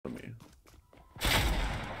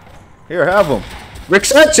Here, have him. Rick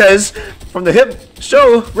Sanchez from the hip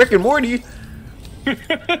show Rick and Morty. Hey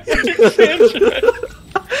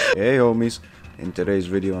homies. In today's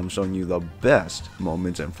video, I'm showing you the best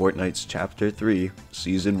moments in Fortnite's Chapter 3,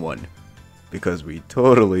 Season 1. Because we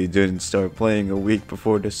totally didn't start playing a week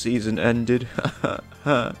before the season ended.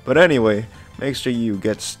 But anyway, make sure you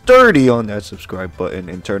get sturdy on that subscribe button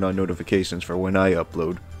and turn on notifications for when I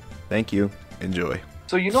upload. Thank you. Enjoy.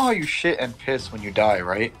 So you know how you shit and piss when you die,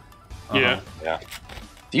 right? Yeah. Yeah.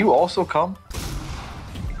 Do you also come?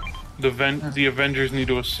 The Avengers need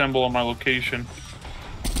to assemble on my location.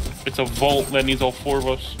 It's a vault that needs all 4 of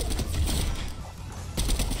us.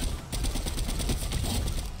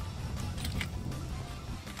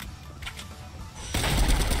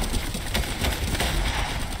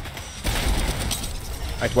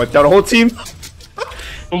 I wiped out a whole team.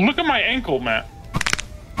 Oh, look at my ankle, Matt.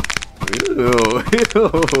 Ew,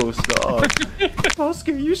 ew, stop.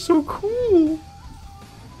 Oscar, you're so cool.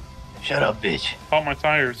 Shut up, bitch. Pop my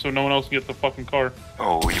tires so no one else can get the fucking car.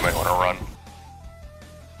 Oh, you might want to run.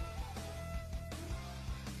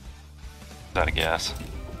 Out of gas.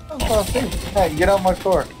 That's what I'm saying. Matt, get out my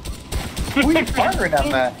car. Who are you firing at,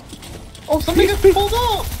 Matt? Oh, somebody got pulled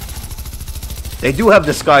up. They do have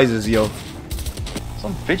disguises, yo.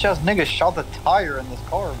 Some bitch ass nigga shot the tire in this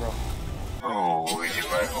car, bro. Oh, you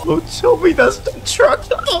might want Oh, tell me that's the truck.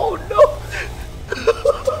 Oh no.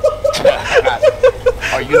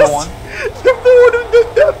 Are you the one? The one who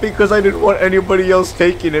did that because I didn't want anybody else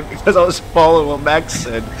taking it because I was following what Max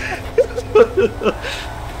said.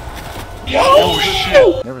 Oh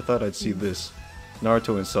shit! Never thought I'd see this.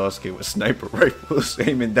 Naruto and Sasuke with sniper rifles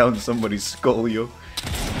aiming down somebody's skull, yo.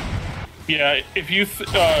 Yeah, if you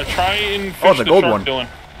try and fish Oh, the gold shark, one. Dylan.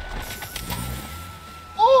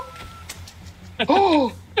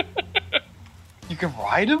 Oh! You can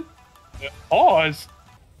ride him? Pause.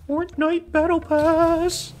 Fortnite Battle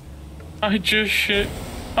Pass. I just shit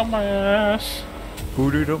on my ass.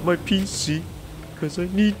 Put it on my PC, cause I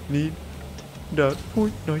need that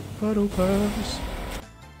Fortnite Battle Pass.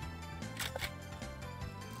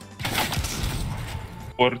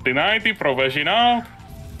 Fortnite professional.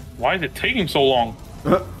 Why is it taking so long?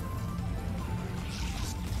 Oh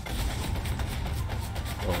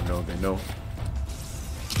no, they know.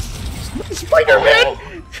 Spider-Man!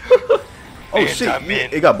 Oh Hey, shit, I'm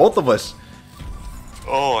in. it got both of us.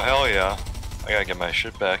 Oh, hell yeah. I gotta get my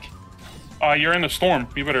shit back. You're in the storm.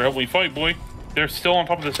 You better help me fight, boy. They're still on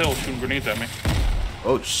top of this hill shooting grenades at me.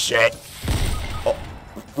 Oh shit. Oh.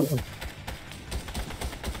 No,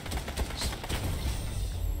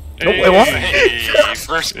 Hey, wait, what? Hey,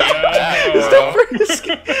 first Yeah.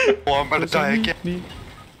 Oh, I'm about to die again.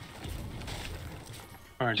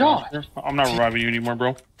 Alright, Josh. I'm not reviving you anymore,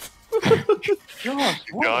 bro. Josh,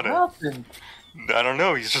 what Got it. happened? I don't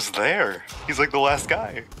know, he's just there. He's like the last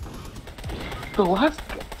guy. The last...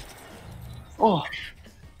 Oh.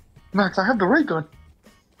 Max, I have the ray gun.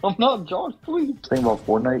 I'm not Josh, please. The thing about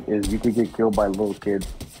Fortnite is you could get killed by little kids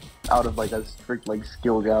out of like a strict like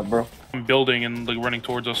skill gap, bro. I'm building and like running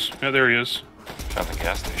towards us. Yeah, there he is. Found the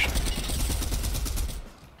gas station.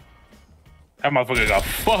 That motherfucker got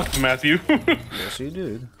fucked, Matthew. Yes, he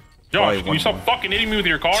did. Josh, can you stop fucking hitting me with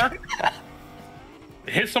your car?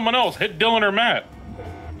 Hit someone else. Hit Dylan or Matt.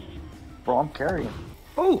 Bro, I'm carrying.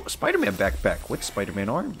 Oh, Spider-Man backpack with Spider-Man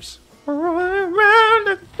arms. Around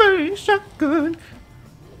the face shotgun.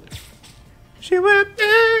 She went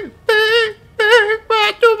big, big, big,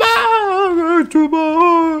 back to bar.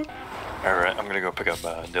 Alright, I'm gonna go pick up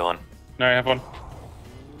Dylan. Alright, have fun.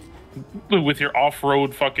 With your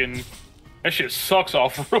off-road fucking... That shit sucks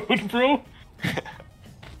off-road, bro.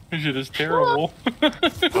 That shit is terrible.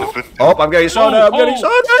 Oh, I'm getting shot at. I'm getting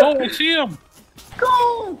shot at. Oh, I see him.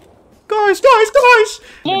 Go! Guys.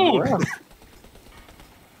 Load.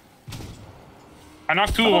 I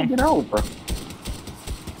knocked 2 of them. Get out, bro.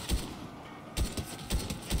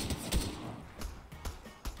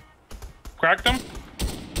 Cracked them.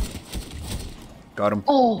 Got him.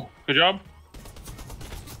 Oh! Good job.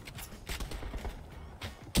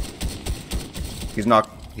 He's knocked.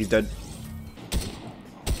 He's dead.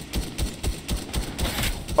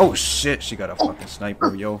 Oh shit, she got a fucking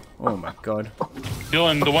sniper, yo. Oh my god.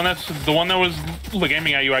 Dylan, the one that was like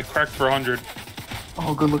aiming at you, I cracked for 100.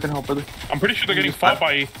 Oh, good looking out, brother. I'm pretty sure they're getting fought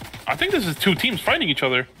by... I think this is 2 teams fighting each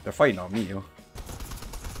other. They're fighting on me, yo.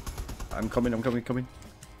 I'm coming.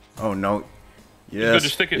 Oh no. Yes.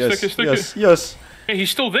 Just stick it, yes, stick yes, it. Yes. Hey, he's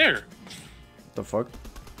still there. What the fuck?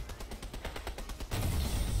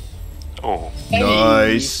 Oh.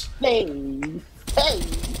 Nice.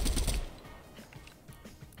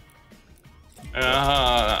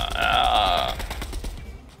 Uh,